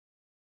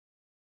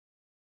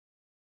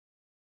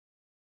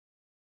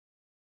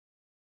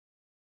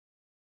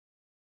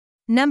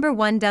Number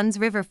 1. Dunn's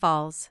River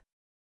Falls.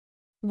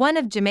 One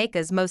of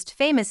Jamaica's most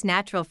famous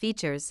natural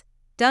features,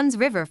 Dunn's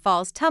River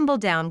Falls tumble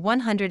down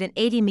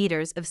 180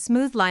 meters of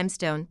smooth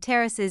limestone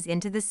terraces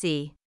into the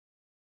sea.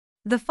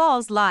 The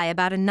falls lie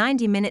about a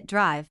 90-minute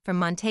drive from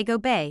Montego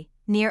Bay,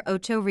 near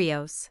Ocho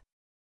Rios.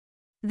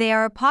 They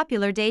are a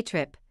popular day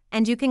trip,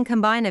 and you can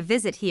combine a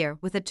visit here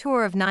with a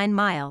tour of 9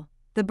 Mile,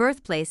 the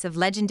birthplace of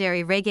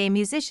legendary reggae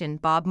musician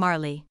Bob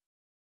Marley.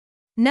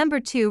 Number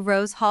 2.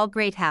 Rose Hall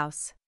Great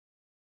House.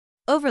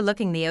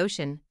 Overlooking the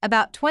ocean,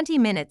 about 20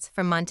 minutes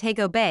from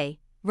Montego Bay,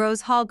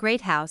 Rose Hall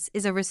Great House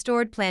is a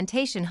restored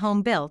plantation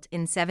home built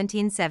in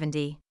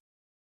 1770.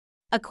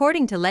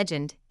 According to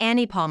legend,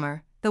 Annie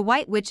Palmer, the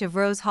White Witch of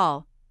Rose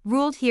Hall,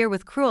 ruled here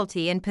with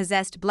cruelty and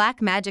possessed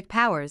black magic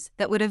powers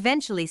that would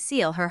eventually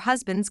seal her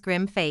husband's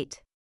grim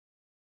fate.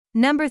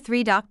 Number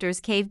 3. Doctor's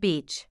Cave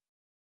Beach.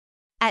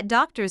 At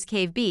Doctor's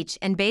Cave Beach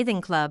and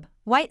Bathing Club,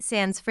 white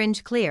sands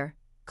fringe clear,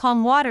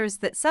 calm waters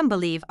that some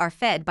believe are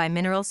fed by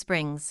mineral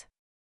springs.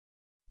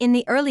 In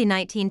the early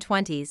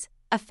 1920s,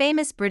 a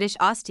famous British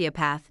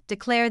osteopath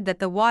declared that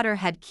the water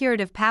had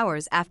curative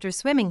powers after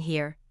swimming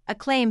here, a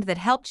claim that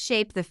helped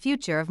shape the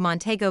future of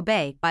Montego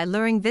Bay by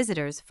luring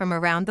visitors from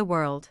around the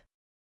world.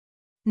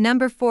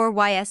 Number 4.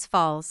 YS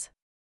Falls.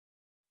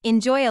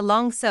 Enjoy a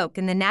long soak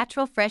in the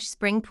natural fresh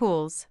spring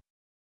pools.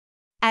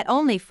 At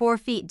only 4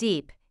 feet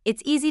deep,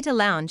 it's easy to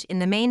lounge in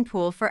the main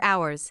pool for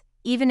hours,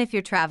 even if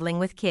you're traveling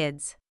with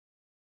kids.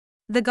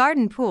 The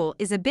garden pool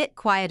is a bit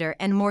quieter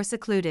and more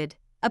secluded,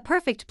 a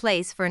perfect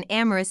place for an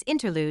amorous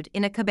interlude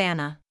in a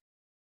cabana.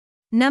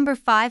 Number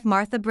 5.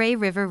 Martha Brae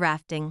River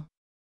Rafting.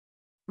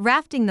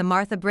 Rafting the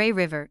Martha Brae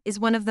River is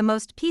one of the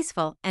most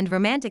peaceful and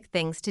romantic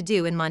things to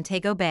do in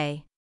Montego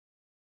Bay.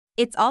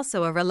 It's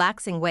also a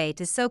relaxing way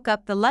to soak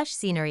up the lush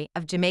scenery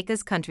of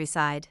Jamaica's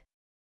countryside.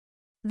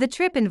 The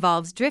trip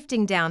involves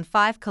drifting down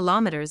 5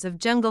 kilometers of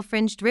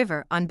jungle-fringed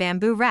river on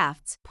bamboo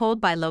rafts pulled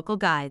by local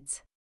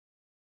guides.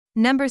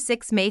 Number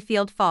 6.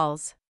 Mayfield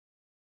Falls.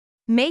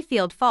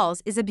 Mayfield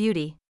Falls is a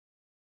beauty.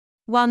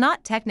 While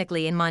not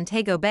technically in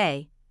Montego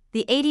Bay,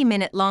 the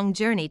 80-minute-long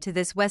journey to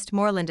this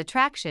Westmoreland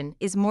attraction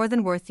is more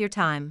than worth your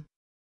time.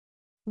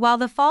 While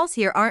the falls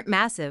here aren't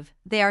massive,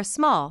 they are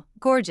small,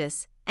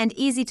 gorgeous, and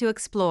easy to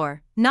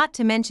explore, not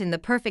to mention the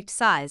perfect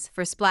size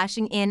for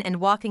splashing in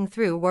and walking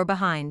through or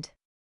behind.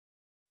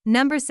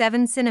 Number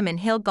 7. Cinnamon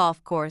Hill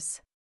Golf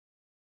Course.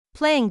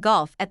 Playing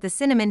golf at the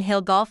Cinnamon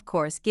Hill Golf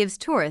Course gives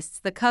tourists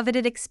the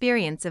coveted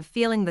experience of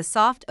feeling the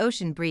soft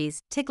ocean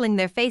breeze tickling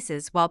their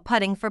faces while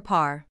putting for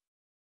par.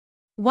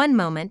 One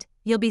moment,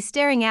 you'll be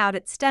staring out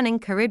at stunning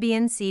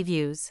Caribbean sea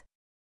views.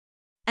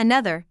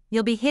 Another,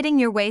 you'll be hitting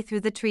your way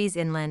through the trees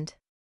inland.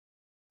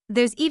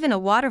 There's even a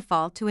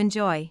waterfall to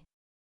enjoy.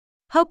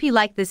 Hope you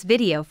like this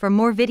video. For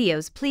more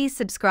videos, please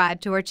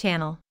subscribe to our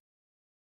channel.